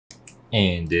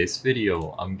In this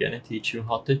video, I'm gonna teach you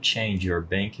how to change your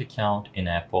bank account in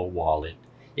Apple Wallet.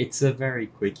 It's a very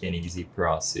quick and easy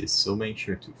process, so make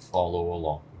sure to follow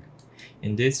along.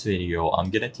 In this video, I'm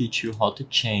gonna teach you how to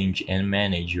change and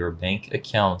manage your bank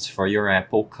accounts for your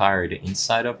Apple Card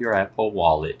inside of your Apple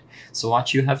Wallet. So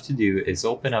what you have to do is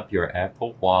open up your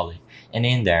Apple Wallet and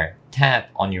in there,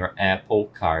 tap on your Apple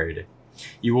Card.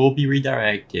 You will be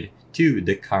redirected to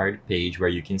the card page where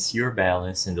you can see your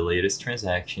balance and the latest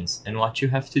transactions, and what you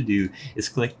have to do is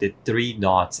click the three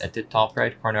dots at the top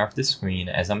right corner of the screen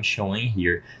as I'm showing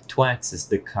here to access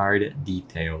the card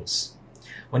details.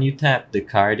 When you tap the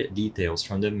card details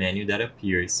from the menu that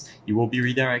appears, you will be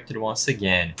redirected once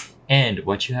again, and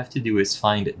what you have to do is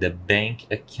find the bank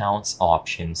accounts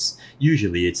options.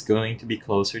 Usually it's going to be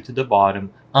closer to the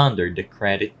bottom under the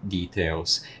credit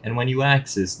details, and when you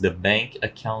access the bank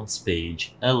accounts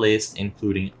page, a list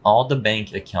including all the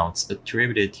bank accounts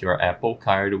attributed to your Apple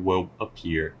Card will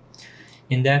appear.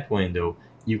 In that window,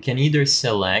 you can either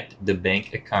select the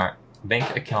bank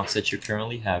accounts that you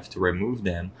currently have to remove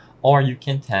them, or you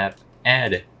can tap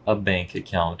Add a bank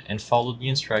account and follow the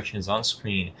instructions on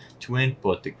screen to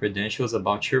input the credentials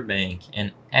about your bank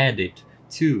and add it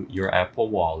to your Apple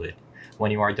Wallet. When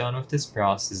you are done with this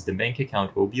process, the bank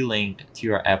account will be linked to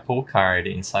your Apple Card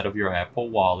inside of your Apple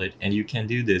Wallet, and you can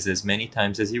do this as many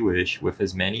times as you wish with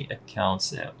as many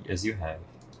accounts as you have.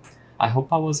 I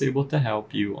hope I was able to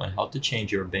help you on how to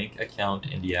change your bank account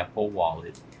in the Apple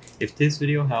Wallet. If this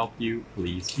video helped you,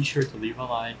 please be sure to leave a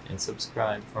like and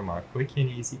subscribe for more quick and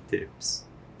easy tips.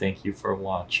 Thank you for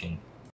watching.